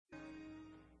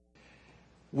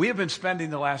We have been spending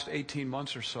the last 18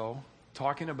 months or so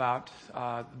talking about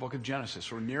the book of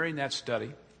Genesis. We're nearing that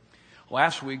study.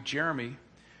 Last week, Jeremy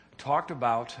talked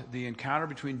about the encounter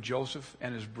between Joseph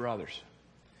and his brothers.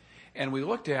 And we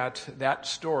looked at that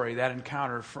story, that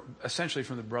encounter, essentially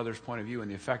from the brothers' point of view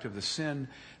and the effect of the sin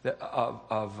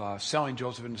of selling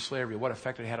Joseph into slavery, what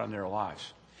effect it had on their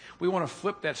lives. We want to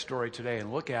flip that story today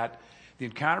and look at the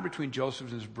encounter between Joseph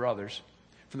and his brothers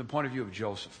from the point of view of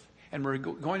Joseph. And we're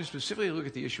going to specifically look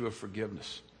at the issue of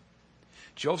forgiveness.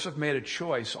 Joseph made a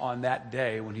choice on that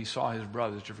day when he saw his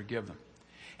brothers to forgive them.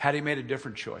 Had he made a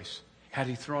different choice, had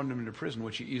he thrown them into prison,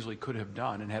 which he easily could have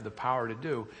done and had the power to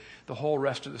do, the whole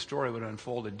rest of the story would have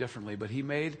unfolded differently. But he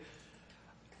made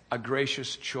a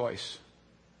gracious choice.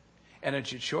 And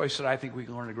it's a choice that I think we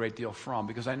can learn a great deal from,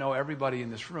 because I know everybody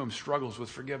in this room struggles with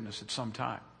forgiveness at some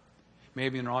time.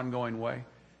 Maybe in an ongoing way,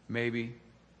 maybe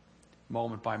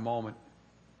moment by moment.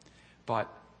 But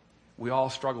we all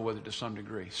struggle with it to some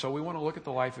degree. So we want to look at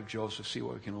the life of Joseph, see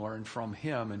what we can learn from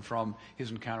him and from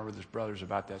his encounter with his brothers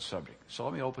about that subject. So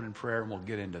let me open in prayer and we'll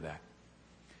get into that.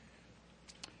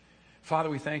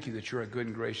 Father, we thank you that you're a good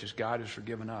and gracious God who's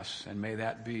forgiven us, and may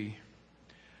that be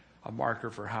a marker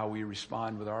for how we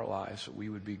respond with our lives, that we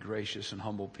would be gracious and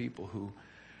humble people who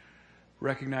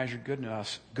recognize your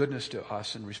goodness to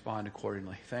us and respond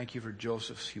accordingly. Thank you for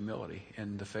Joseph's humility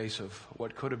in the face of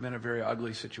what could have been a very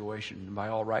ugly situation, and by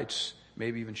all rights,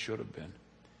 maybe even should have been.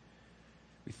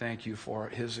 We thank you for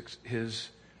his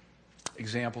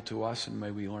example to us, and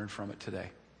may we learn from it today.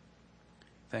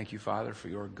 Thank you, Father, for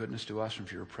your goodness to us and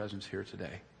for your presence here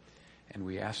today. And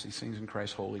we ask these things in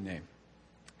Christ's holy name.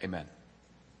 Amen.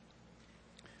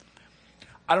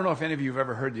 I don't know if any of you have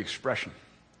ever heard the expression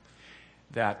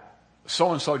that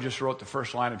so-and-so just wrote the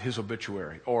first line of his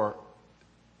obituary or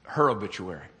her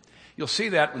obituary. You'll see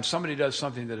that when somebody does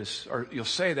something that is, or you'll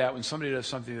say that when somebody does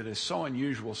something that is so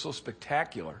unusual, so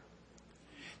spectacular,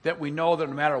 that we know that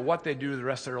no matter what they do the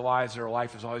rest of their lives, their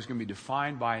life is always going to be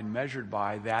defined by and measured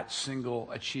by that single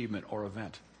achievement or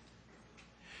event.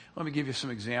 Let me give you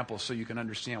some examples so you can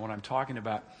understand what I'm talking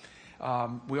about.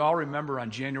 We all remember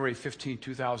on January 15,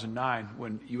 2009,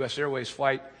 when U.S. Airways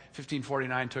Flight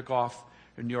 1549 took off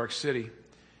in New York City,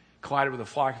 collided with a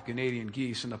flock of Canadian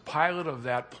geese, and the pilot of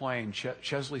that plane,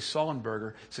 Chesley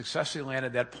Sullenberger, successfully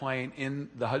landed that plane in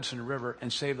the Hudson River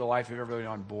and saved the life of everybody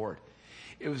on board.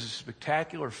 It was a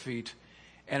spectacular feat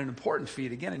and an important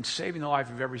feat, again, in saving the life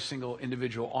of every single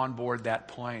individual on board that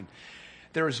plane.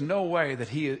 There is no way that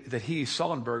he,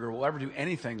 Sullenberger, will ever do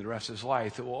anything the rest of his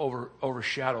life that will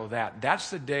overshadow that. That's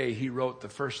the day he wrote the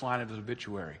first line of his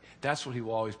obituary. That's what he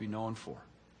will always be known for.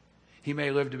 He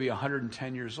may live to be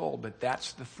 110 years old, but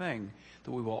that's the thing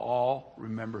that we will all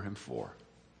remember him for.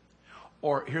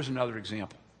 Or here's another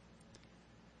example.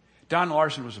 Don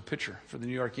Larson was a pitcher for the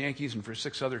New York Yankees and for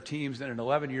 6 other teams in an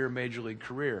 11-year major league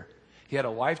career. He had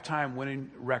a lifetime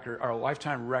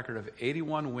record of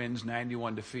 81 wins,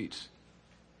 91 defeats.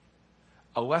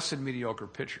 A less than mediocre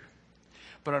pitcher.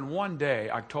 But on one day,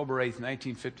 October 8th,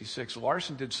 1956,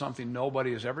 Larson did something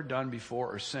nobody has ever done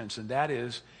before or since, and that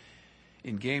is,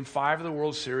 in Game 5 of the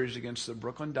World Series against the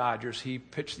Brooklyn Dodgers, he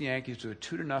pitched the Yankees to a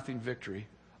 2-0 victory,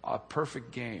 a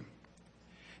perfect game.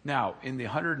 Now, in the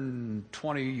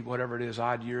 120, whatever it is,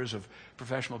 odd years of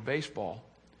professional baseball,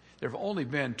 there have only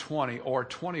been 20 or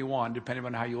 21, depending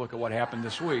on how you look at what happened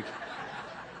this week,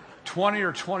 20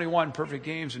 or 21 perfect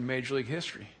games in Major League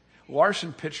history.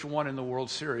 Larson pitched one in the World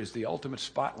Series, the ultimate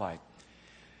spotlight.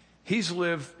 He's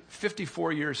lived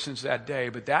 54 years since that day,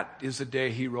 but that is the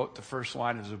day he wrote the first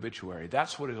line of his obituary.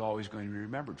 That's what is always going to be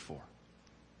remembered for.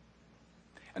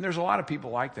 And there's a lot of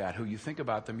people like that who you think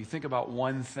about them, you think about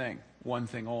one thing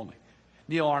only.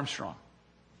 Neil Armstrong,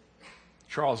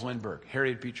 Charles Lindbergh,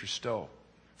 Harriet Beecher Stowe,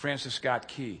 Francis Scott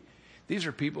Key. These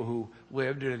are people who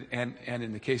lived, and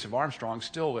in the case of Armstrong,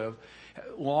 still live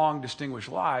long, distinguished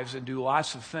lives and do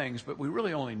lots of things, but we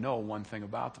really only know one thing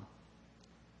about them.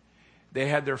 They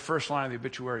had their first line of the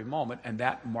obituary moment, and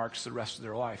that marks the rest of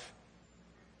their life.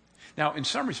 Now, in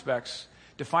some respects,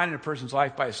 defining a person's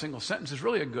life by a single sentence is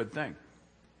really a good thing.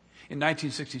 In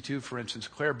 1962, for instance,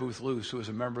 Claire Booth Luce, who was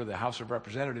a member of the House of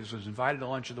Representatives, was invited to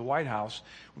lunch at the White House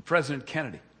with President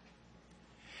Kennedy.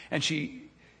 And she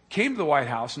came to the White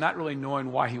House not really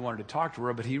knowing why he wanted to talk to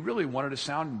her, but he really wanted a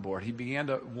sounding board. He began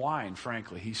to whine,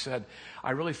 frankly. He said,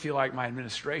 I really feel like my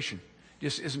administration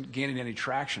just isn't gaining any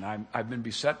traction. I've been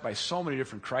beset by so many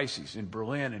different crises in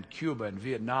Berlin and Cuba and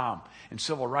Vietnam and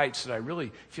civil rights that I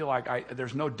really feel like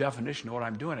there's no definition of what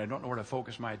I'm doing. I don't know where to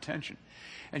focus my attention.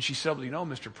 And she said, well, you know,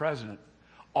 Mr. President,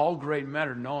 all great men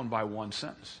are known by one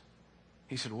sentence.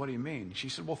 He said, what do you mean? She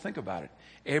said, well, think about it.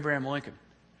 Abraham Lincoln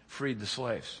freed the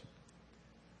slaves.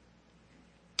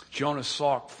 Jonas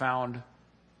Salk found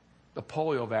the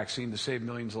polio vaccine to save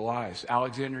millions of lives.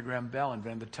 Alexander Graham Bell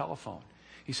invented the telephone.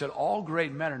 He said, all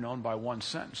great men are known by one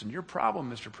sentence. And your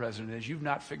problem, Mr. President, is you've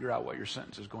not figured out what your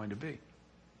sentence is going to be.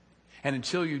 And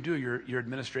until you do, your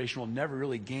administration will never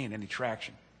really gain any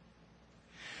traction.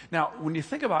 Now, when you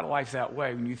think about life that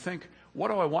way, when you think, what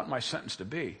do I want my sentence to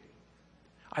be?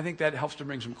 I think that helps to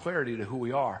bring some clarity to who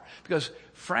we are. Because,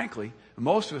 frankly,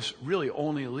 most of us really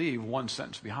only leave one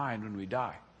sentence behind when we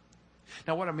die.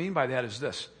 Now, what I mean by that is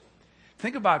this.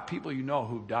 Think about people you know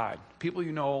who've died, people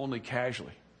you know only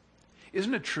casually.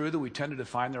 Isn't it true that we tend to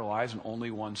define their lives in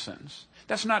only one sentence?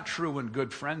 That's not true when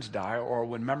good friends die or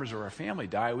when members of our family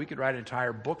die. We could write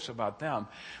entire books about them.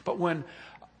 But when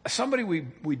somebody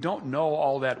we don't know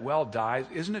all that well dies,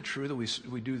 isn't it true that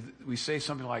we say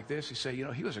something like this? We say,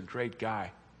 he was a great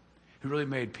guy who really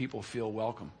made people feel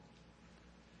welcome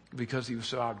because he was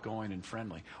so outgoing and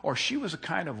friendly. Or she was a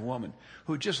kind of woman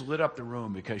who just lit up the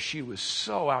room because she was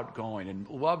so outgoing and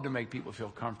loved to make people feel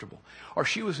comfortable. Or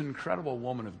she was an incredible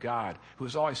woman of God who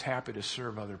was always happy to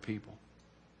serve other people.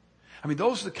 I mean,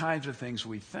 those are the kinds of things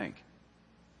we think.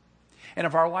 And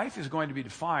if our life is going to be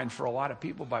defined for a lot of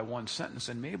people by one sentence,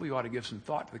 then maybe we ought to give some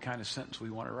thought to the kind of sentence we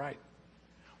want to write.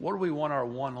 What do we want our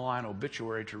one-line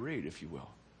obituary to read, if you will?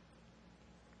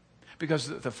 Because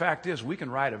the fact is, we can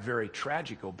write a very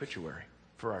tragic obituary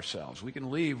for ourselves. We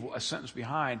can leave a sentence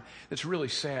behind that's really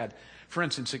sad. For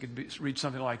instance, it could read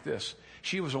something like this.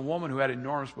 She was a woman who had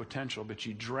enormous potential, but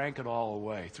she drank it all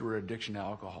away through her addiction to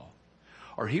alcohol.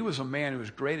 Or he was a man who was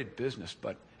great at business,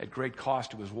 but at great cost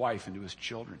to his wife and to his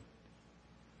children.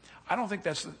 I don't think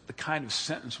that's the kind of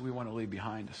sentence we want to leave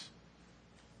behind us.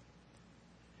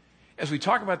 As we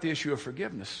talk about the issue of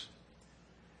forgiveness,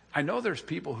 I know there's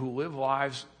people who live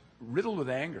lives riddled with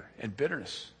anger and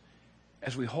bitterness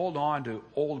as we hold on to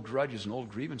old grudges and old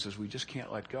grievances we just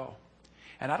can't let go.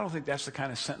 And I don't think that's the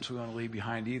kind of sentence we want to leave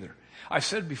behind either. I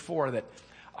said before that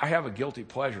I have a guilty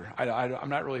pleasure. I'm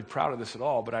not really proud of this at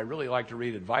all, but I really like to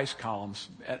read advice columns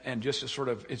and just to sort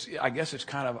of,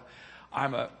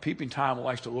 I'm a peeping Tom who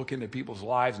likes to look into people's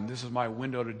lives, and this is my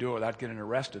window to do it without getting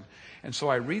arrested. And so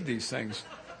I read these things.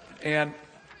 And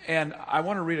I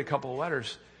want to read a couple of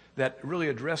letters that really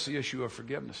address the issue of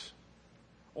forgiveness,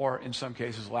 or in some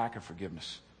cases, lack of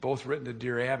forgiveness. Both written to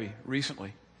Dear Abby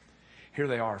recently. Here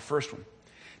they are. First one.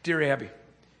 Dear Abby,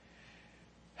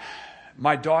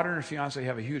 my daughter and her fiance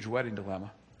have a huge wedding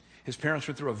dilemma. His parents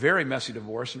went through a very messy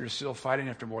divorce and are still fighting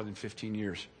after more than 15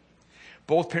 years.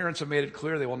 Both parents have made it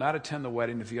clear they will not attend the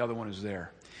wedding if the other one is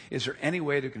there. Is there any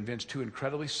way to convince two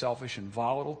incredibly selfish and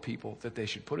volatile people that they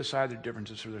should put aside their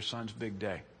differences for their son's big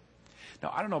day?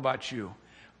 Now, I don't know about you,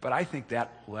 but I think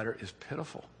that letter is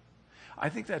pitiful. I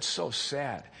think that's so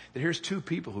sad that here's two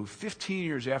people who 15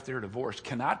 years after their divorce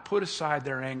cannot put aside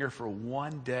their anger for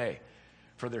one day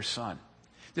for their son.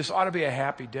 This ought to be a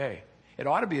happy day. It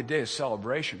ought to be a day of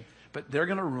celebration, but they're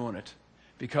going to ruin it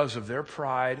because of their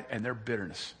pride and their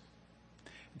bitterness.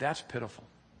 That's pitiful.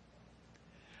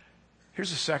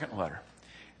 Here's a second letter.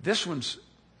 This one's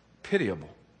pitiable.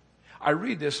 I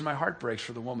read this and my heart breaks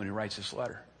for the woman who writes this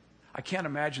letter. I can't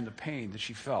imagine the pain that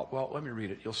she felt. Well, let me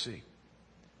read it. You'll see.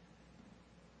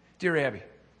 Dear Abby,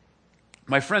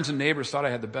 my friends and neighbors thought I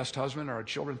had the best husband, and our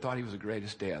children thought he was the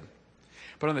greatest dad.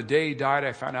 But on the day he died,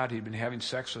 I found out he'd been having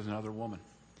sex with another woman.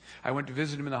 I went to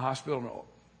visit him in the hospital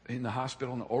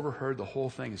and overheard the whole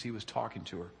thing as he was talking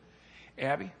to her.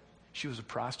 Abby, she was a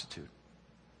prostitute.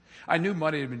 I knew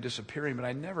money had been disappearing, but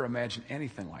I never imagined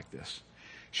anything like this.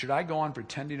 Should I go on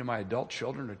pretending to my adult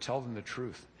children or tell them the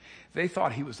truth? They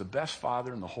thought he was the best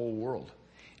father in the whole world.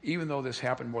 Even though this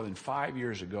happened more than 5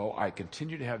 years ago, I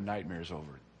continue to have nightmares over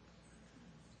it.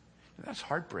 Now, that's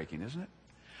heartbreaking, isn't it?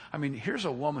 I mean, here's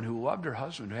a woman who loved her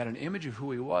husband, who had an image of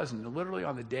who he was, and literally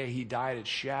on the day he died, it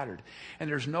shattered. And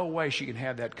there's no way she can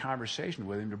have that conversation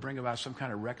with him to bring about some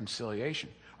kind of reconciliation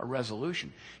or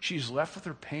resolution. She's left with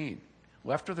her pain,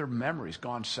 left with her memories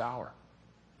gone sour.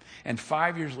 And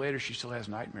 5 years later, she still has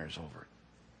nightmares over it.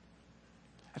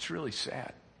 That's really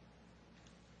sad.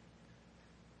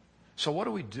 So what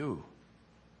do we do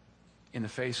in the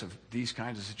face of these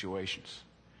kinds of situations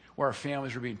where our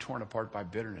families are being torn apart by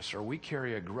bitterness, or we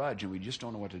carry a grudge and we just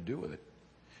don't know what to do with it?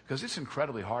 Because it's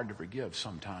incredibly hard to forgive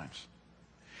sometimes.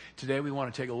 Today we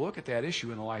want to take a look at that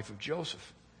issue in the life of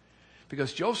Joseph.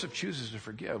 Because Joseph chooses to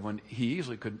forgive when he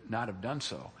easily could not have done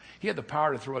so. He had the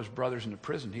power to throw his brothers into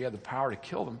prison. He had the power to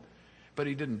kill them, but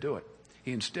he didn't do it.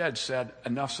 He instead said,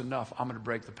 enough's enough. I'm going to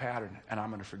break the pattern and I'm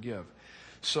going to forgive.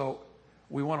 So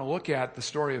we want to look at the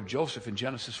story of Joseph in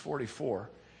Genesis 44,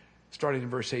 starting in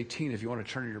verse 18. If you want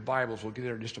to turn to your Bibles, we'll get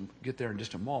there in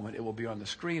just a moment. It will be on the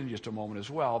screen in just a moment as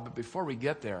well. But before we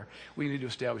get there, we need to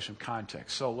establish some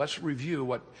context. So let's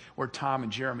review where Tom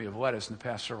and Jeremy have led us in the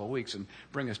past several weeks and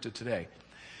bring us to today.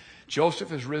 Joseph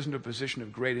has risen to a position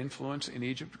of great influence in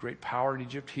Egypt, great power in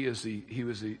Egypt. He was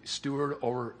the steward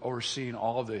overseeing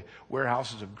all of the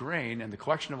warehouses of grain and the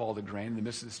collection of all the grain in the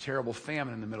midst of this terrible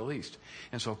famine in the Middle East.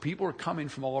 And so people were coming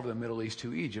from all over the Middle East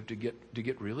to Egypt to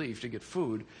get relief, to get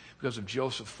food, because of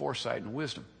Joseph's foresight and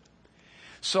wisdom.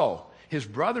 So his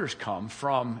brothers come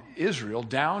from Israel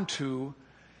down to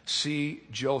see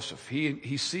Joseph.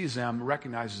 He sees them,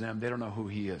 recognizes them. They don't know who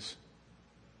he is.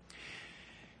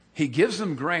 He gives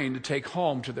them grain to take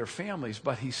home to their families,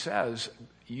 but he says,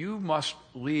 you must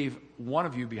leave one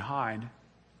of you behind,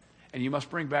 and you must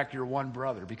bring back your one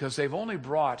brother, because they've only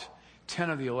brought 10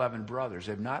 of the 11 brothers.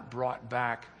 They've not brought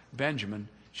back Benjamin,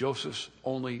 Joseph's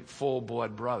only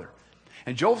full-blood brother.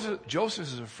 And Joseph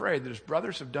is afraid that his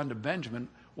brothers have done to Benjamin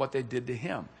what they did to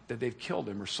him, that they've killed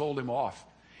him or sold him off.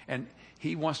 And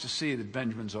he wants to see that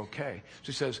Benjamin's okay. So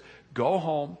he says, go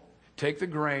home, take the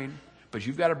grain, but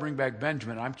you've got to bring back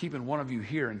Benjamin. I'm keeping one of you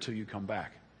here until you come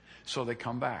back. So they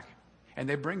come back, and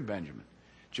they bring Benjamin.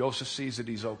 Joseph sees that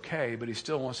he's okay, but he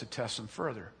still wants to test them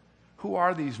further. Who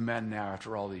are these men now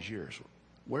after all these years?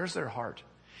 Where's their heart?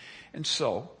 And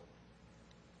so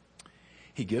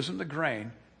he gives them the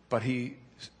grain, but he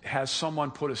has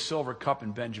someone put a silver cup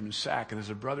in Benjamin's sack, and as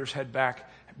the brothers head back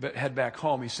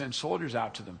home, he sends soldiers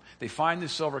out to them. They find the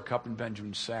silver cup in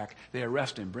Benjamin's sack. They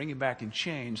arrest him, bring him back in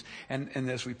chains. And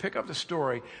as we pick up the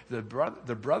story, the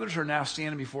brothers are now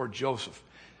standing before Joseph.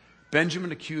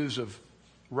 Benjamin accused of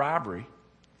robbery,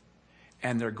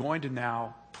 and they're going to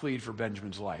now plead for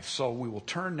Benjamin's life. So we will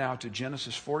turn now to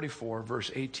Genesis 44,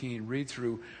 verse 18, read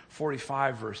through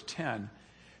 45, verse 10.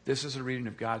 This is a reading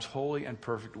of God's holy and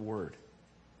perfect word.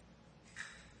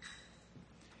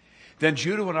 Then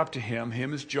Judah went up to him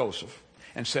as Joseph,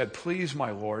 and said, please, my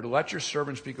Lord, let your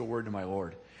servant speak a word to my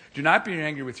Lord. Do not be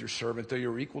angry with your servant, though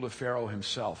you are equal to Pharaoh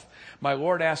himself. My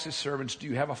Lord asked his servants, do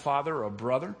you have a father or a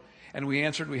brother? And we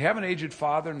answered, we have an aged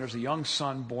father, and there's a young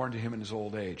son born to him in his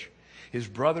old age. His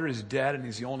brother is dead, and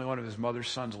he's the only one of his mother's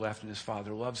sons left, and his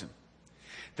father loves him.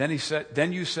 Then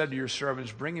you said to your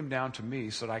servants, bring him down to me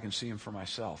so that I can see him for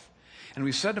myself. And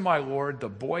we said to my Lord, the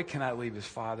boy cannot leave his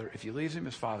father. If he leaves him,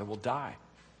 his father will die.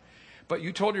 But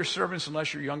you told your servants,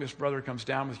 unless your youngest brother comes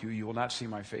down with you, you will not see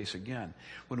my face again.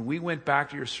 When we went back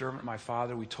to your servant, my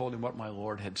father, we told him what my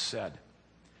Lord had said.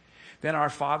 Then our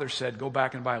father said, go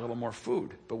back and buy a little more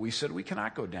food. But we said, we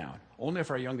cannot go down. Only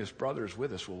if our youngest brother is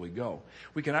with us will we go.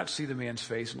 We cannot see the man's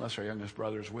face unless our youngest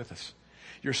brother is with us.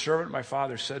 Your servant, my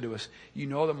father, said to us, you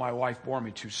know that my wife bore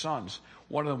me 2 sons.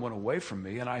 One of them went away from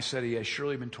me, and I said, he has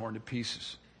surely been torn to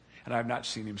pieces. And I have not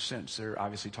seen him since. They're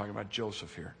obviously talking about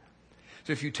Joseph here.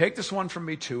 So if you take this one from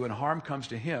me too, and harm comes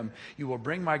to him, you will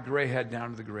bring my gray head down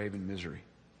to the grave in misery.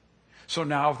 So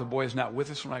now if the boy is not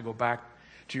with us when I go back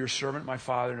to your servant, my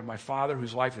father, and my father,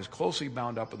 whose life is closely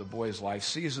bound up with the boy's life,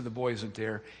 sees that the boy isn't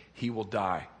there, he will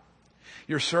die.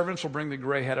 Your servants will bring the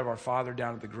gray head of our father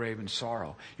down to the grave in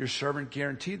sorrow. Your servant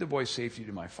guaranteed the boy's safety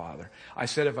to my father. I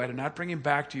said, if I do not bring him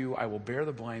back to you, I will bear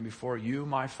the blame before you,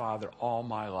 my father, all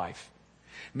my life.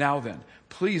 Now then,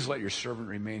 please let your servant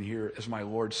remain here as my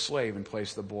Lord's slave in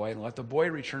place of the boy, and let the boy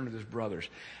return with his brothers.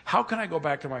 How can I go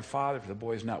back to my father if the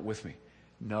boy is not with me?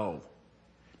 No.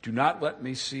 Do not let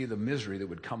me see the misery that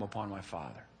would come upon my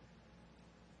father.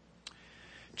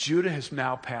 Judah has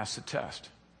now passed the test.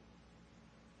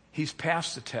 He's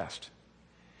passed the test.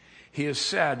 He has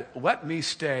said, let me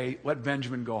stay, let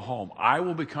Benjamin go home. I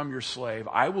will become your slave.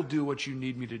 I will do what you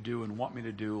need me to do and want me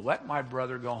to do. Let my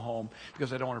brother go home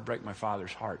because I don't want to break my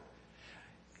father's heart.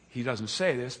 He doesn't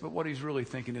say this, but what he's really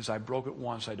thinking is, I broke it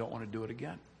once, I don't want to do it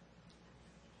again.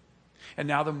 And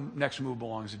now the next move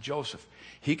belongs to Joseph.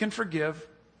 He can forgive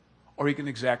or he can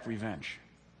exact revenge.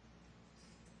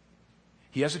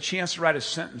 He has a chance to write a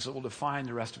sentence that will define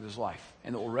the rest of his life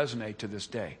and that will resonate to this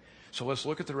day. So let's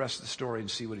look at the rest of the story and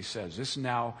see what he says. This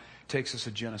now takes us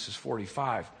to Genesis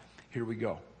 45. Here we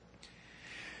go.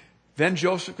 Then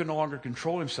Joseph could no longer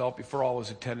control himself before all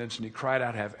his attendants, and he cried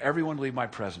out, have everyone leave my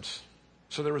presence.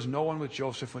 So there was no one with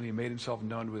Joseph when he made himself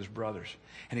known to his brothers.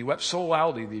 And he wept so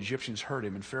loudly the Egyptians heard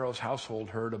him, and Pharaoh's household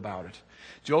heard about it.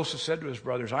 Joseph said to his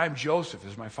brothers, I am Joseph.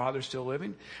 Is my father still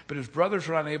living? But his brothers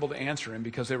were unable to answer him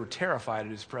because they were terrified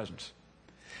at his presence.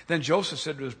 Then Joseph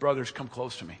said to his brothers, come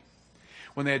close to me.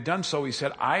 When they had done so, he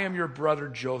said, I am your brother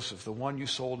Joseph, the one you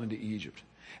sold into Egypt.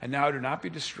 And now do not be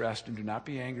distressed and do not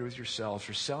be angry with yourselves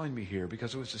for selling me here,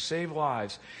 because it was to save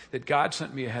lives that God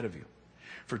sent me ahead of you.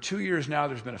 For 2 years now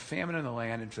there's been a famine in the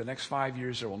land, and for the next 5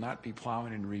 years there will not be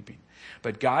plowing and reaping.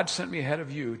 But God sent me ahead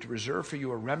of you to reserve for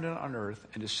you a remnant on earth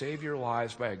and to save your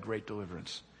lives by a great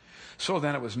deliverance. So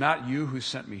then it was not you who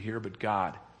sent me here, but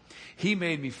God. He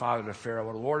made me father to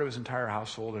Pharaoh, the Lord of his entire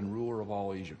household and ruler of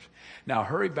all Egypt. Now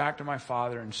hurry back to my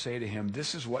father and say to him,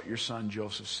 this is what your son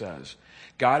Joseph says.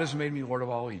 God has made me Lord of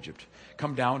all Egypt.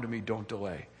 Come down to me, don't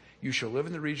delay. You shall live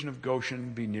in the region of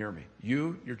Goshen, be near me.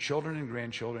 You, your children and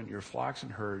grandchildren, your flocks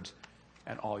and herds,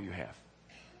 and all you have.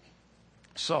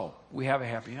 So, we have a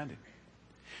happy ending.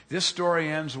 This story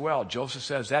ends well. Joseph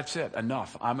says, that's it,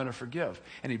 enough, I'm going to forgive.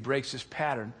 And he breaks this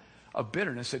pattern of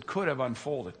bitterness that could have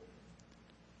unfolded.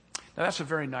 Now, that's a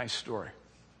very nice story.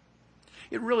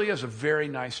 It really is a very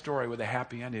nice story with a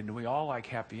happy ending, and we all like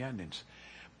happy endings.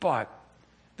 But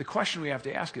the question we have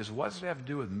to ask is, what does it have to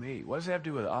do with me? What does it have to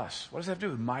do with us? What does it have to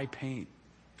do with my pain?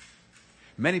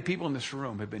 Many people in this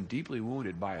room have been deeply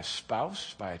wounded by a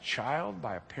spouse, by a child,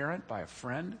 by a parent, by a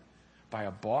friend, by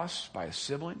a boss, by a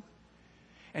sibling,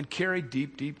 and carry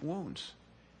deep, deep wounds.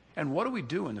 And what do we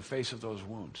do in the face of those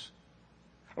wounds?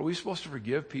 Are we supposed to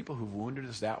forgive people who've wounded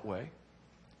us that way?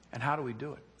 And how do we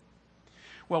do it?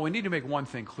 Well, we need to make one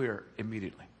thing clear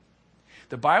immediately.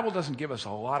 The Bible doesn't give us a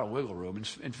lot of wiggle room.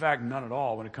 In fact, none at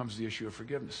all when it comes to the issue of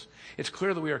forgiveness. It's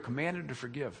clear that we are commanded to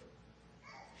forgive.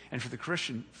 And for the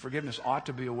Christian, forgiveness ought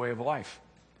to be a way of life.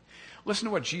 Listen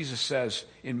to what Jesus says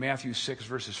in Matthew 6,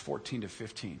 verses 14 to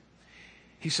 15.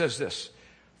 He says this,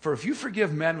 for if you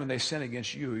forgive men when they sin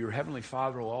against you, your heavenly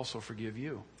Father will also forgive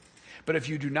you. But if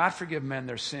you do not forgive men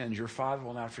their sins, your Father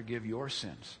will not forgive your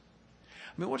sins.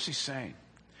 I mean, what's he saying?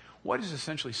 What he's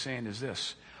essentially saying is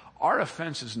this. Our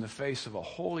offenses in the face of a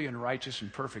holy and righteous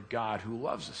and perfect God who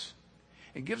loves us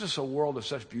and gives us a world of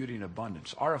such beauty and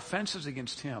abundance. Our offenses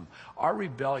against him, our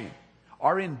rebellion,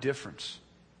 our indifference,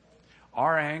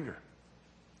 our anger,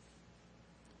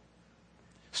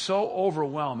 so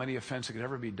overwhelm any offense that could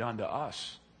ever be done to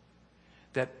us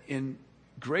that in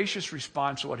gracious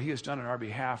response to what he has done on our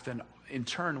behalf, then in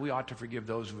turn we ought to forgive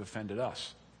those who have offended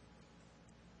us.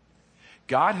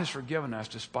 God has forgiven us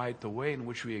despite the way in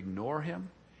which we ignore him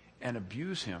and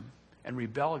abuse him and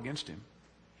rebel against him.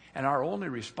 And our only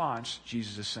response,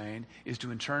 Jesus is saying, is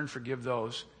to in turn forgive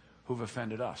those who've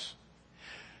offended us.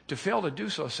 To fail to do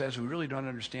so says we really don't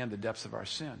understand the depths of our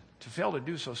sin. To fail to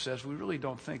do so says we really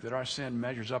don't think that our sin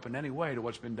measures up in any way to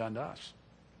what's been done to us.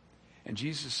 And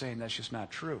Jesus is saying that's just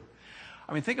not true.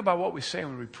 I mean, think about what we say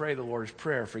when we pray the Lord's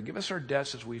Prayer. Forgive us our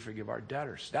debts as we forgive our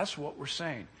debtors. That's what we're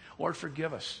saying. Lord,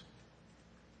 forgive us.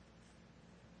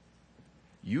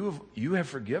 You have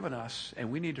forgiven us,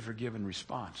 and we need to forgive in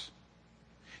response.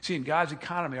 See, in God's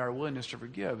economy, our willingness to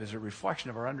forgive is a reflection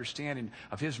of our understanding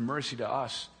of his mercy to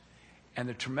us and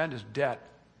the tremendous debt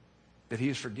that he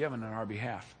has forgiven on our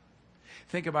behalf.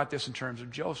 Think about this in terms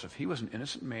of Joseph. He was an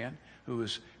innocent man who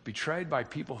was betrayed by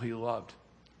people he loved,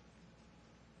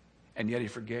 and yet he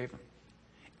forgave them.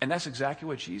 And that's exactly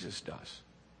what Jesus does.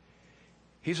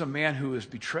 He's a man who is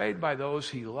betrayed by those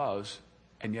he loves,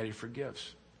 and yet he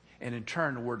forgives. And in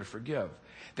turn, the word to forgive.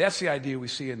 That's the idea we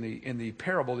see in the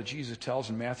parable that Jesus tells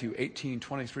in Matthew 18,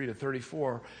 23 to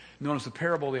 34, known as the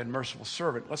parable of the unmerciful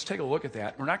servant. Let's take a look at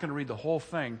that. We're not going to read the whole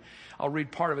thing. I'll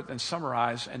read part of it, then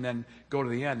summarize, and then go to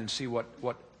the end and see what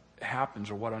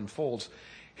happens or what unfolds.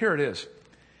 Here it is.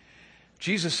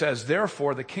 Jesus says,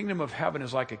 therefore, the kingdom of heaven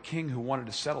is like a king who wanted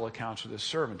to settle accounts with his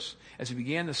servants. As he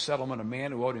began the settlement, a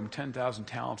man who owed him 10,000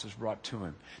 talents was brought to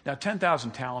him. Now,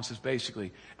 10,000 talents is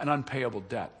basically an unpayable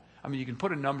debt. I mean, you can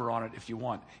put a number on it if you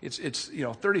want. It's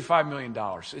 $35 million.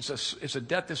 It's a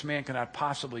debt this man cannot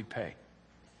possibly pay.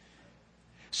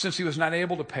 Since he was not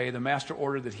able to pay, the master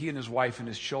ordered that he and his wife and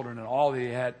his children and all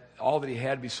that he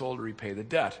had be sold to repay the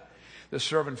debt. The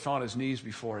servant fell on his knees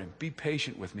before him. Be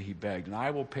patient with me, he begged, and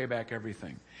I will pay back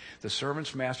everything. The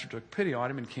servant's master took pity on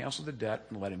him and canceled the debt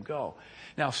and let him go.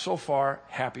 Now, so far,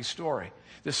 happy story.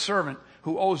 This servant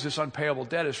who owes this unpayable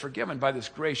debt is forgiven by this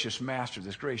gracious master,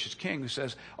 this gracious king who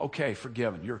says, okay,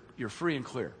 forgiven. You're free and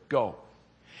clear. Go.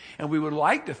 And we would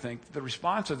like to think that the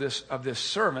response of this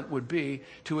servant would be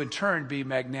to in turn be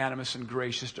magnanimous and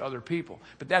gracious to other people.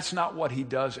 But that's not what he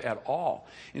does at all.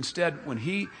 Instead, when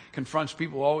he confronts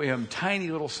people who owe him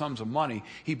tiny little sums of money,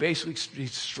 he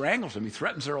strangles them. He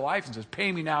threatens their life and says,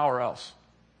 pay me now or else.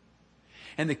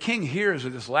 And the king hears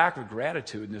of this lack of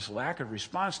gratitude and this lack of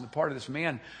response on the part of this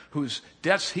man whose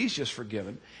debts he's just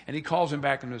forgiven, and he calls him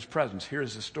back into his presence.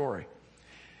 Here's the story.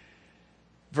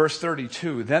 Verse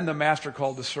 32, then the master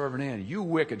called the servant in. You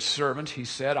wicked servant, he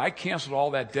said, I canceled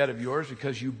all that debt of yours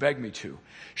because you begged me to.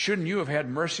 Shouldn't you have had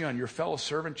mercy on your fellow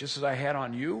servant just as I had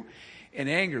on you? In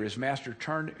anger, his master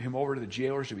turned him over to the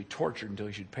jailers to be tortured until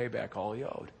he should pay back all he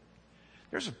owed.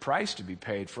 There's a price to be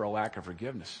paid for a lack of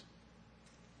forgiveness.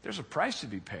 There's a price to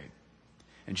be paid.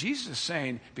 And Jesus is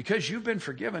saying, because you've been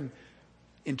forgiven,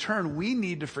 in turn, we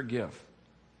need to forgive.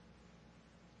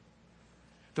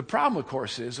 The problem, of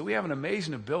course, is that we have an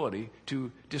amazing ability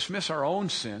to dismiss our own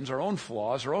sins, our own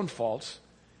flaws, our own faults,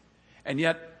 and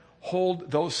yet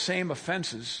hold those same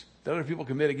offenses that other people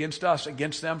commit against us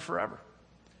against them forever.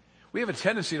 We have a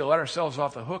tendency to let ourselves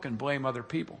off the hook and blame other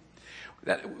people.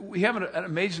 We have an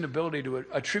amazing ability to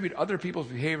attribute other people's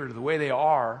behavior to the way they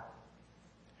are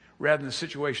rather than the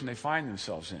situation they find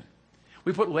themselves in.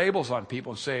 We put labels on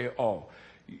people and say, oh,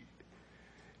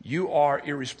 you are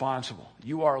irresponsible,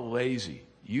 you are lazy,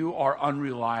 you are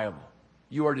unreliable,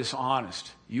 you are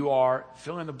dishonest, you are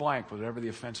fill in the blank, whatever the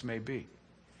offense may be.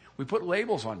 We put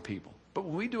labels on people, but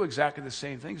when we do exactly the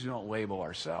same things, we don't label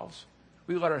ourselves.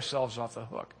 We let ourselves off the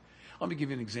hook. Let me give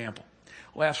you an example.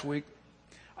 Last week,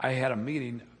 I had a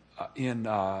meeting down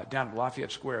at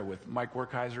Lafayette Square with Mike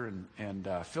Werkheiser and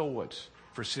Phil Woods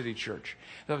for City Church.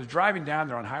 As I was driving down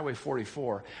there on Highway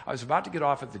 44. I was about to get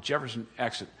off at the Jefferson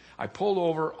exit. I pulled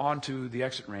over onto the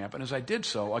exit ramp, and as I did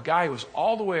so, a guy who was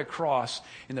all the way across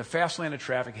in the fast lane of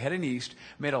traffic heading east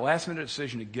made a last-minute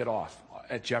decision to get off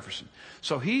at Jefferson.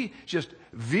 So he just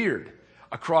veered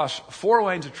across 4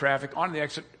 lanes of traffic onto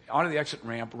the exit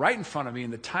ramp right in front of me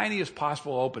in the tiniest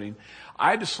possible opening.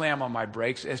 I had to slam on my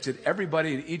brakes, as did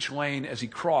everybody in each lane as he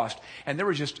crossed, and there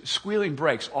were just squealing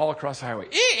brakes all across the highway,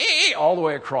 all the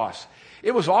way across.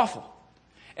 It was awful.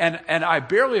 And I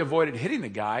barely avoided hitting the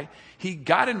guy. He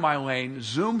got in my lane,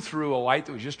 zoomed through a light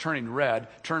that was just turning red,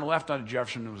 turned left onto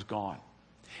Jefferson, and was gone.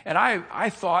 And I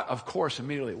thought, of course,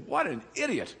 immediately, what an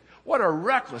idiot. What a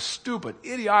reckless, stupid,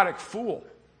 idiotic fool.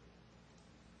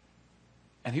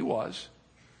 And he was.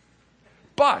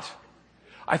 But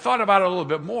I thought about it a little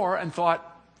bit more and thought,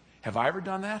 have I ever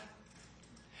done that?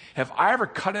 Have I ever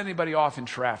cut anybody off in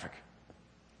traffic?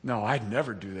 No, I'd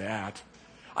never do that.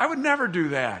 I would never do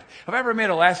that. Have I ever made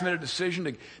a last-minute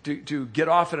decision to get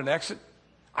off at an exit?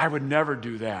 I would never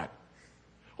do that.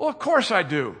 Well, of course I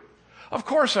do. Of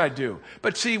course I do.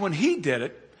 But see, when he did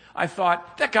it, I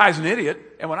thought, that guy's an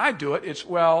idiot. And when I do it, it's,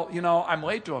 well, I'm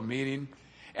late to a meeting,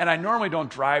 and I normally don't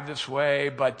drive this way,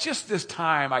 but just this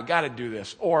time I got to do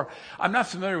this. Or I'm not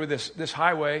familiar with this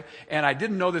highway, and I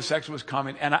didn't know this exit was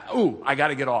coming, and I got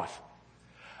to get off.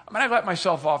 I mean, I let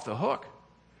myself off the hook.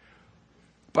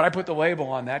 But I put the label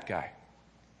on that guy.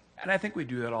 And I think we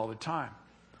do that all the time.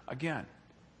 Again,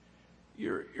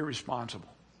 you're irresponsible.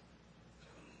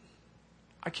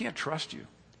 I can't trust you.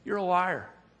 You're a liar.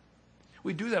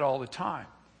 We do that all the time.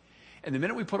 And the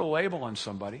minute we put a label on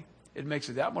somebody, it makes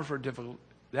it that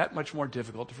much more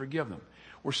difficult to forgive them.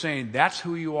 We're saying that's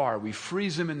who you are. We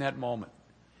freeze them in that moment.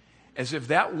 As if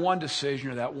that one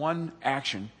decision or that one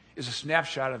action is a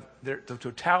snapshot of the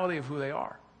totality of who they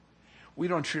are. We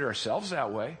don't treat ourselves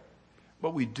that way,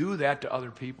 but we do that to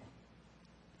other people.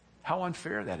 How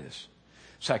unfair that is.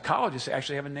 Psychologists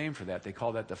actually have a name for that. They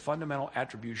call that the fundamental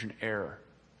attribution error.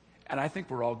 And I think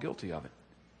we're all guilty of it.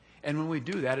 And when we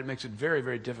do that, it makes it very,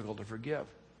 very difficult to forgive.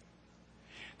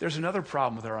 There's another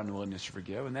problem with our unwillingness to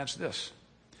forgive, and that's this.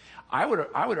 I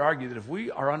would argue that if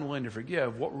we are unwilling to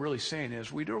forgive, what we're really saying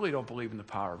is we really don't believe in the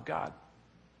power of God.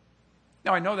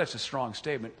 Now, I know that's a strong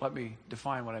statement. Let me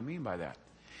define what I mean by that.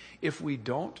 If we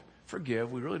don't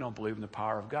forgive, we really don't believe in the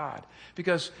power of God.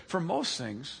 Because for most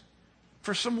things,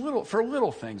 for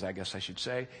little things, I guess I should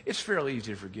say, it's fairly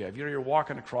easy to forgive. You're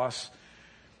walking across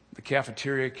the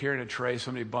cafeteria carrying a tray,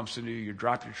 somebody bumps into you, you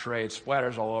drop your tray, it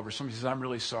splatters all over. Somebody says, I'm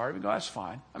really sorry. We go, that's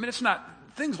fine. I mean,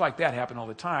 things like that happen all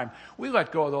the time. We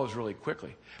let go of those really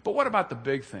quickly. But what about the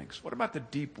big things? What about the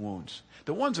deep wounds?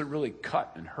 The ones that really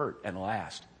cut and hurt and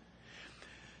last?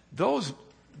 Those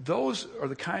are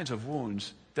the kinds of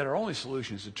wounds that our only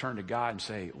solution is to turn to God and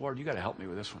say, Lord, you got to help me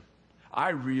with this one.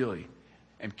 I really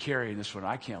am carrying this one.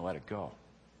 I can't let it go.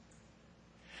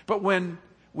 But when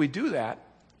we do that,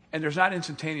 and there's not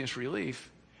instantaneous relief,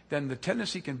 then the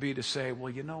tendency can be to say, well,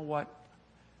 you know what?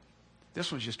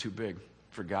 This one's just too big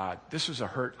for God. This is a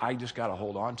hurt I just got to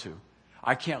hold on to.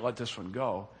 I can't let this one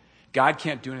go. God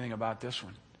can't do anything about this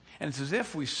one. And it's as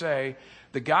if we say,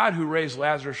 the God who raised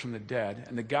Lazarus from the dead,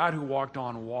 and the God who walked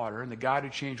on water, and the God who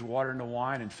changed water into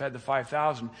wine and fed the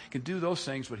 5,000 can do those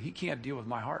things, but he can't deal with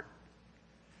my heart.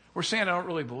 We're saying, I don't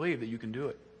really believe that you can do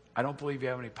it. I don't believe you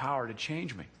have any power to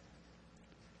change me.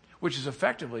 Which is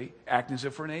effectively acting as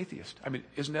if we're an atheist. I mean,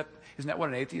 isn't that what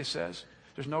an atheist says?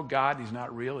 There's no God, he's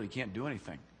not real, he can't do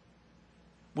anything.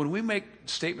 When we make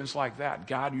statements like that,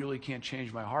 God really can't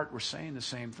change my heart, we're saying the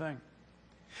same thing.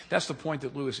 That's the point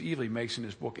that Lewis Evely makes in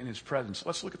his book, In His Presence.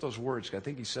 Let's look at those words. I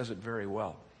think he says it very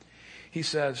well. He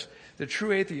says, the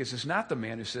true atheist is not the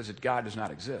man who says that God does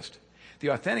not exist. The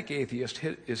authentic atheist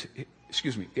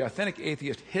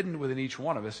hidden within each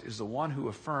one of us is the one who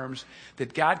affirms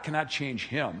that God cannot change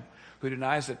him, who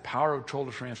denies that power of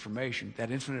total transformation,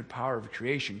 that infinite power of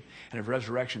creation and of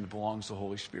resurrection that belongs to the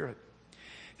Holy Spirit.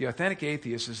 The authentic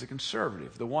atheist is the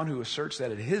conservative, the one who asserts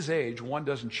that at his age, one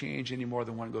doesn't change any more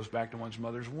than one goes back to one's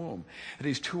mother's womb, that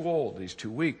he's too old, that he's too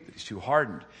weak, that he's too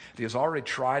hardened, that he has already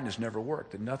tried and has never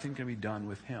worked, that nothing can be done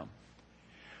with him.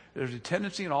 There's a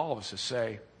tendency in all of us to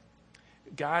say,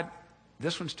 God,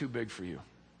 this one's too big for you.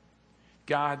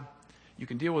 God, you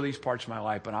can deal with these parts of my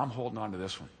life, but I'm holding on to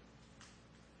this one.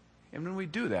 And when we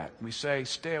do that, we say,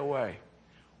 stay away,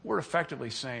 we're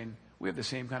effectively saying we have the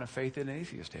same kind of faith that an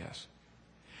atheist has.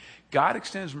 God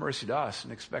extends mercy to us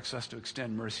and expects us to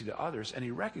extend mercy to others, and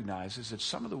he recognizes that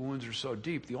some of the wounds are so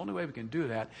deep, the only way we can do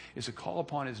that is to call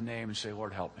upon his name and say,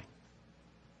 Lord, help me.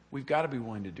 We've got to be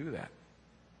willing to do that.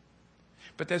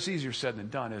 But that's easier said than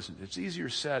done, isn't it? It's easier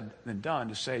said than done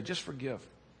to say, just forgive.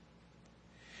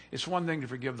 It's one thing to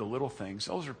forgive the little things.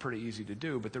 Those are pretty easy to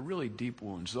do, but the really deep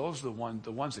wounds, those are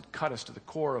the ones that cut us to the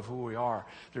core of who we are.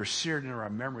 They're seared into our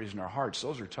memories and our hearts.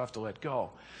 Those are tough to let go.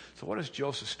 So what does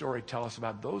Joseph's story tell us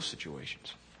about those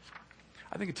situations?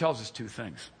 I think it tells us two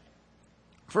things.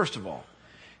 First of all,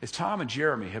 as Tom and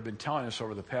Jeremy have been telling us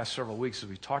over the past several weeks as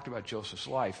we talked about Joseph's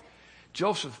life,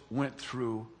 Joseph went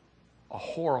through a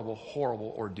horrible,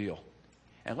 horrible ordeal.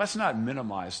 And let's not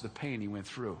minimize the pain he went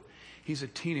through. He's a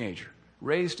teenager,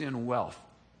 raised in wealth,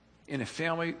 in a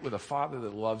family with a father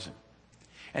that loves him.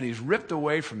 And he's ripped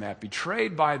away from that,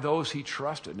 betrayed by those he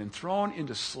trusted, and thrown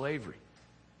into slavery,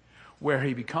 where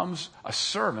he becomes a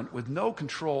servant with no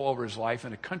control over his life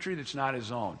in a country that's not his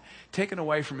own, taken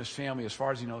away from his family as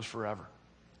far as he knows forever,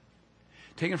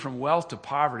 taken from wealth to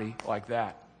poverty like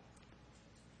that.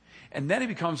 And then he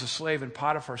becomes a slave in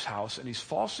Potiphar's house, and he's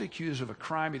falsely accused of a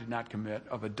crime he did not commit,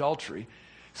 of adultery,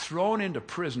 thrown into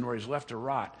prison where he's left to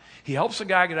rot. He helps a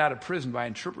guy get out of prison by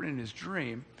interpreting his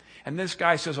dream, and this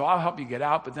guy says, oh, I'll help you get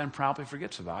out, but then promptly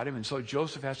forgets about him. And so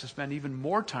Joseph has to spend even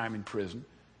more time in prison,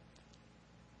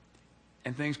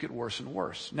 and things get worse and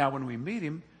worse. Now, when we meet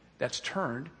him, that's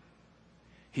turned.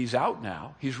 He's out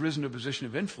now. He's risen to a position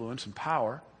of influence and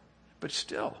power, but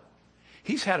still,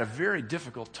 he's had a very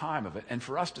difficult time of it. And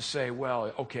for us to say,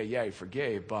 well, okay, yeah, he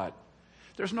forgave, but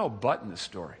there's no but in this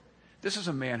story. This is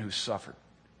a man who suffered.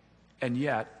 And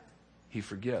yet, he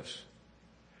forgives.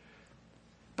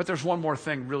 But there's one more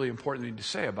thing really important we need to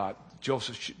say about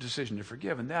Joseph's decision to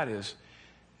forgive, and that is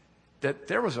that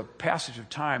there was a passage of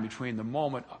time between the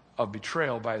moment of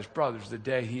betrayal by his brothers, the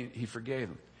day he forgave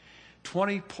them.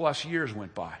 20 plus years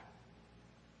went by.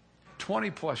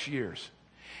 20 plus years.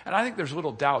 And I think there's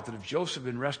little doubt that if Joseph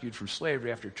had been rescued from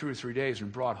slavery after 2 or 3 days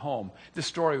and brought home, this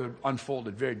story would have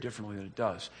unfolded very differently than it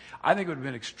does. I think it would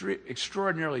have been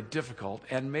extraordinarily difficult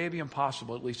and maybe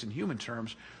impossible, at least in human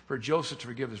terms, for Joseph to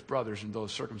forgive his brothers in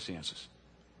those circumstances.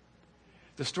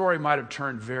 The story might have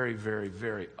turned very, very,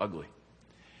 very ugly.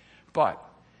 But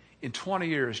in 20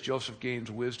 years, Joseph gains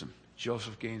wisdom.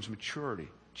 Joseph gains maturity.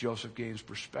 Joseph gains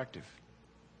perspective.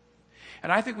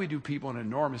 And I think we do people an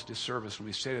enormous disservice when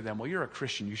we say to them, well, you're a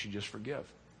Christian, you should just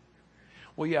forgive.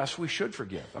 Well, yes, we should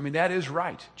forgive. I mean, that is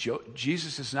right.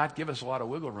 Jesus does not give us a lot of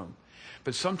wiggle room.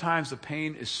 But sometimes the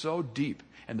pain is so deep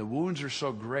and the wounds are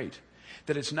so great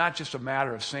that it's not just a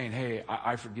matter of saying, hey,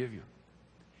 I forgive you.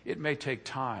 It may take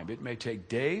time. It may take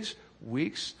days,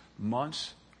 weeks,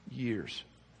 months, years.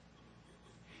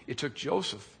 It took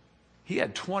Joseph. He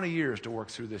had 20 years to work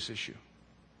through this issue.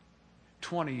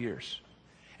 20 years.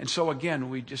 And so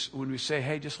again, when we say,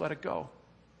 hey, just let it go,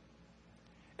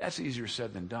 that's easier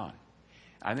said than done.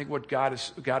 I think what God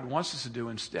wants us to do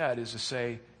instead is to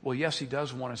say, well, yes, he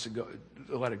does want us to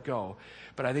let it go,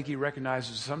 but I think he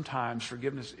recognizes sometimes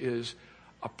forgiveness is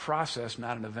a process,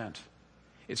 not an event.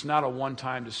 It's not a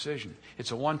one-time decision.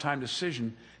 It's a one-time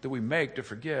decision that we make to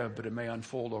forgive, but it may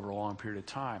unfold over a long period of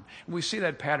time. And we see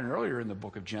that pattern earlier in the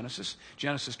book of Genesis.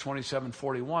 Genesis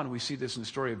 27:41, we see this in the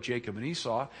story of Jacob and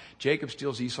Esau. Jacob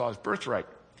steals Esau's birthright.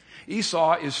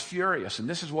 Esau is furious, and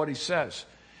this is what he says.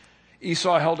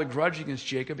 Esau held a grudge against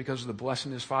Jacob because of the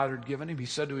blessing his father had given him. He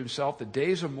said to himself, the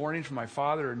days of mourning for my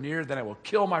father are near, then I will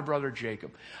kill my brother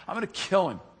Jacob. I'm going to kill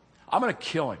him. I'm going to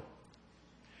kill him.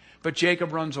 But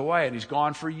Jacob runs away, and he's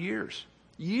gone for years.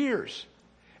 Years.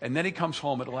 And then he comes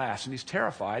home at last, and he's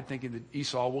terrified, thinking that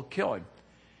Esau will kill him.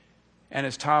 And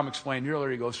as Tom explained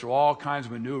earlier, he goes through all kinds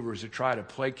of maneuvers to try to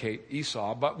placate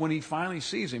Esau. But when he finally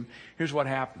sees him, here's what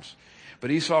happens.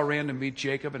 But Esau ran to meet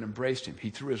Jacob and embraced him. He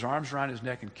threw his arms around his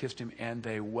neck and kissed him, and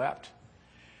they wept.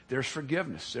 There's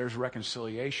forgiveness. There's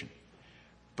reconciliation.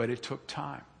 But it took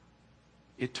time.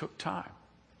 It took time.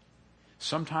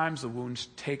 Sometimes the wounds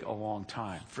take a long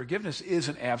time. Forgiveness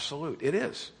isn't absolute. It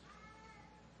is.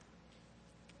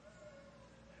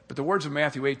 But the words of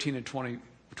Matthew 18 and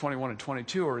 21 and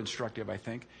 22 are instructive, I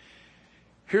think.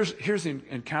 Here's the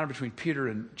encounter between Peter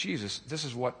and Jesus. This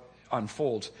is what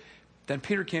unfolds. Then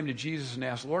Peter came to Jesus and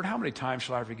asked, Lord, how many times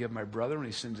shall I forgive my brother when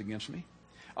he sins against me?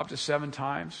 Up to 7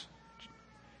 times?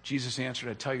 Jesus answered,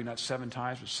 I tell you, not 7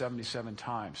 times, but 77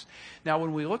 times. Now,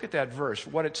 when we look at that verse,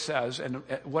 what it says, and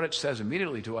what it says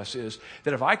immediately to us is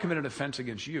that if I commit an offense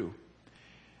against you,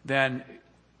 then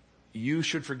you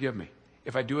should forgive me.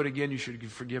 If I do it again, you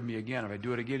should forgive me again. If I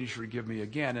do it again, you should forgive me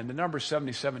again. And the number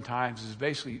 77 times is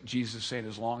basically Jesus saying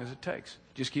as long as it takes.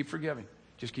 Just keep forgiving.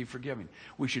 Just keep forgiving.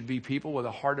 We should be people with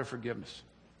a heart of forgiveness.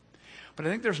 But I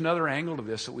think there's another angle to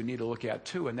this that we need to look at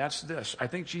too, and that's this. I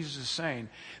think Jesus is saying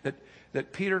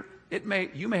that Peter,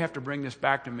 you may have to bring this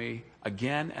back to me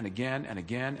again and again and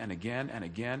again and again and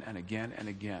again and again and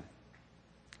again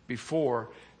before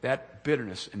that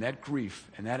bitterness and that grief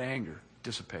and that anger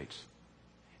dissipates.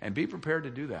 And be prepared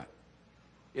to do that.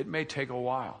 It may take a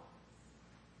while.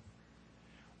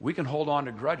 We can hold on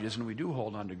to grudges, and we do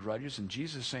hold on to grudges, and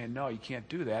Jesus is saying, no, you can't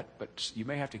do that, but you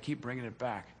may have to keep bringing it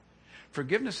back.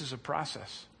 Forgiveness is a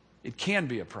process. It can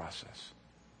be a process.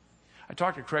 I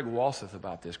talked to Craig Walseth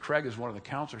about this. Craig is one of the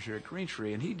counselors here at Green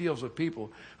Tree, and he deals with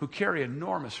people who carry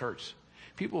enormous hurts.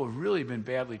 People who have really been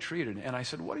badly treated. And I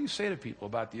said, what do you say to people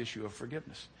about the issue of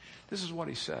forgiveness? This is what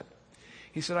he said.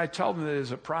 He said, I tell them that it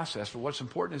is a process, but what's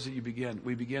important is that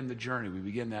we begin the journey. We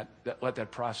begin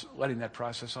letting that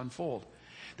process unfold.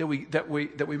 That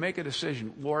we make a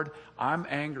decision. Lord, I'm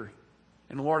angry.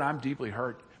 And Lord, I'm deeply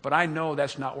hurt. But I know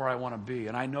that's not where I want to be.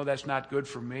 And I know that's not good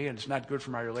for me, and it's not good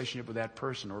for my relationship with that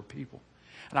person or people.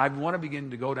 And I want to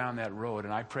begin to go down that road,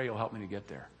 and I pray you'll help me to get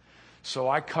there. So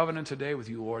I covenant today with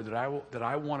you, Lord, that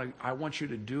I want you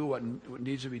to do what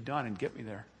needs to be done and get me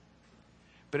there.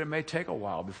 But it may take a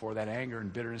while before that anger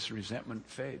and bitterness and resentment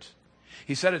fades.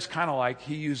 He said it's kind of like,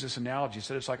 he used this analogy, he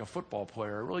said it's like a football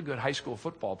player, a really good high school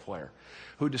football player,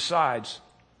 who decides,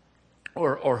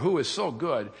 or who is so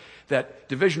good that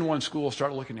Division I schools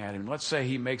start looking at him. Let's say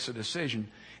he makes a decision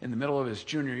in the middle of his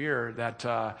junior year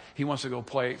that he wants to go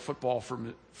play football for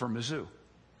Mizzou.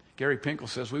 Gary Pinkel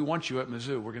says, we want you at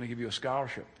Mizzou. We're going to give you a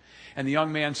scholarship. And the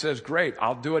young man says, great,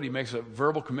 I'll do it. He makes a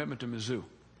verbal commitment to Mizzou.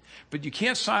 But you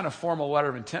can't sign a formal letter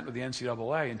of intent with the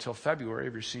NCAA until February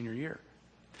of your senior year.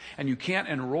 And you can't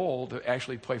enroll to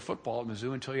actually play football at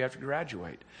Mizzou until you have to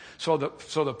graduate. So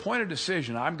the point of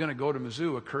decision, I'm going to go to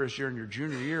Mizzou, occurs during your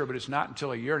junior year, but it's not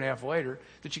until a year and a half later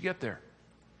that you get there.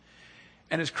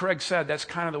 And as Craig said, that's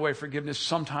kind of the way forgiveness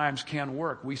sometimes can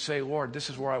work. We say, Lord, this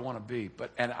is where I want to be,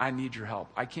 and I need your help.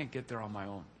 I can't get there on my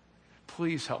own.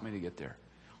 Please help me to get there.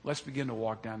 Let's begin to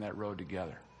walk down that road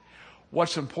together.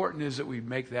 What's important is that we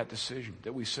make that decision,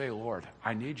 that we say, Lord,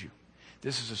 I need you.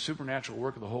 This is a supernatural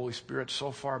work of the Holy Spirit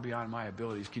so far beyond my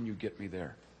abilities. Can you get me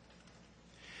there?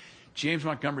 James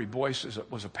Montgomery Boyce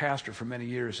was a pastor for many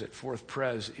years at Fourth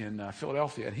Pres in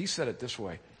Philadelphia, and he said it this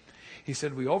way. He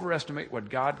said, we overestimate what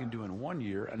God can do in 1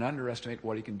 year and underestimate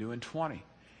what he can do in 20.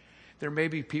 There may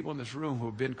be people in this room who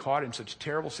have been caught in such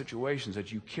terrible situations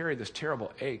that you carry this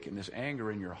terrible ache and this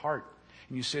anger in your heart,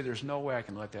 and you say, there's no way I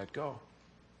can let that go.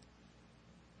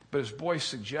 But as Boyce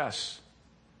suggests,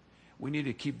 we need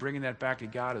to keep bringing that back to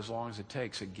God as long as it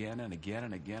takes, again and again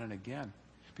and again and again.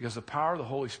 Because the power of the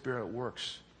Holy Spirit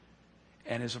works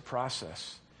and is a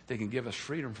process that can give us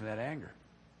freedom from that anger.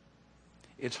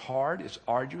 It's hard, it's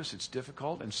arduous, it's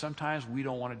difficult, and sometimes we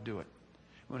don't want to do it.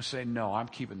 We want to say, no, I'm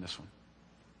keeping this one.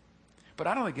 But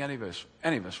I don't think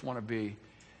any of us want to be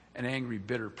an angry,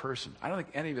 bitter person. I don't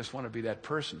think any of us want to be that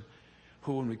person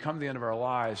who, when we come to the end of our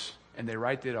lives and they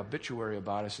write the obituary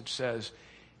about us, it says,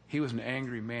 he was an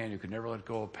angry man who could never let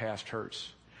go of past hurts.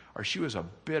 Or she was a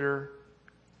bitter,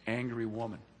 angry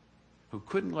woman who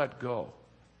couldn't let go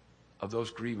of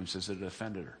those grievances that had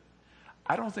offended her.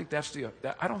 I don't think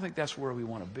that's where we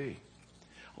want to be.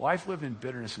 Life lived in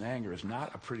bitterness and anger is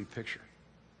not a pretty picture.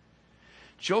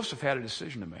 Joseph had a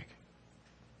decision to make.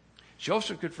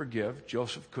 Joseph could forgive.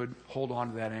 Joseph could hold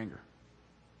on to that anger.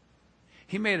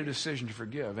 He made a decision to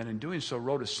forgive, and in doing so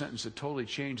wrote a sentence that totally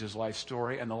changed his life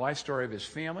story and the life story of his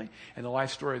family and the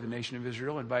life story of the nation of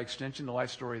Israel, and by extension, the life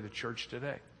story of the church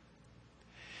today.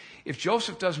 If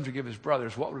Joseph doesn't forgive his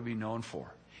brothers, what would he be known for?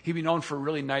 He'd be known for a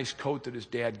really nice coat that his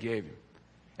dad gave him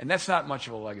And that's not much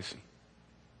of a legacy.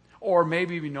 Or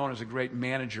maybe be known as a great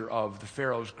manager of the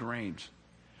Pharaoh's grains.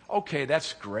 Okay,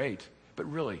 that's great,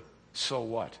 but really, so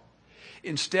what?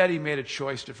 Instead, he made a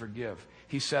choice to forgive.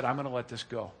 He said, I'm going to let this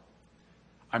go.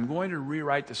 I'm going to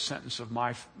rewrite the sentence of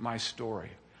my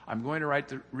story. I'm going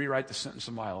to rewrite the sentence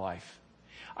of my life.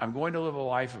 I'm going to live a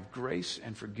life of grace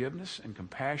and forgiveness and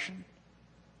compassion.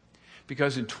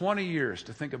 Because in 20 years,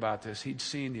 to think about this, he'd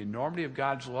seen the enormity of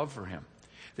God's love for him.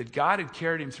 That God had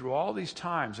carried him through all these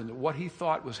times, and that what he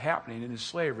thought was happening in his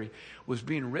slavery was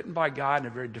being written by God in a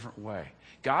very different way.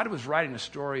 God was writing a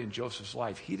story in Joseph's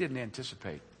life. He didn't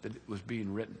anticipate that it was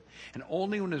being written. And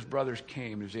only when his brothers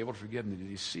came, he was able to forgive them, did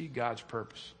he see God's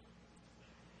purpose.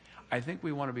 I think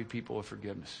we want to be people of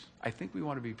forgiveness. I think we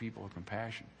want to be people of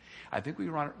compassion. I think we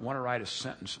want to write a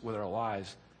sentence with our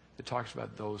lives that talks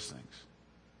about those things.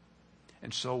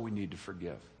 And so we need to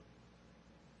forgive.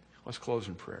 Let's close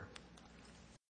in prayer.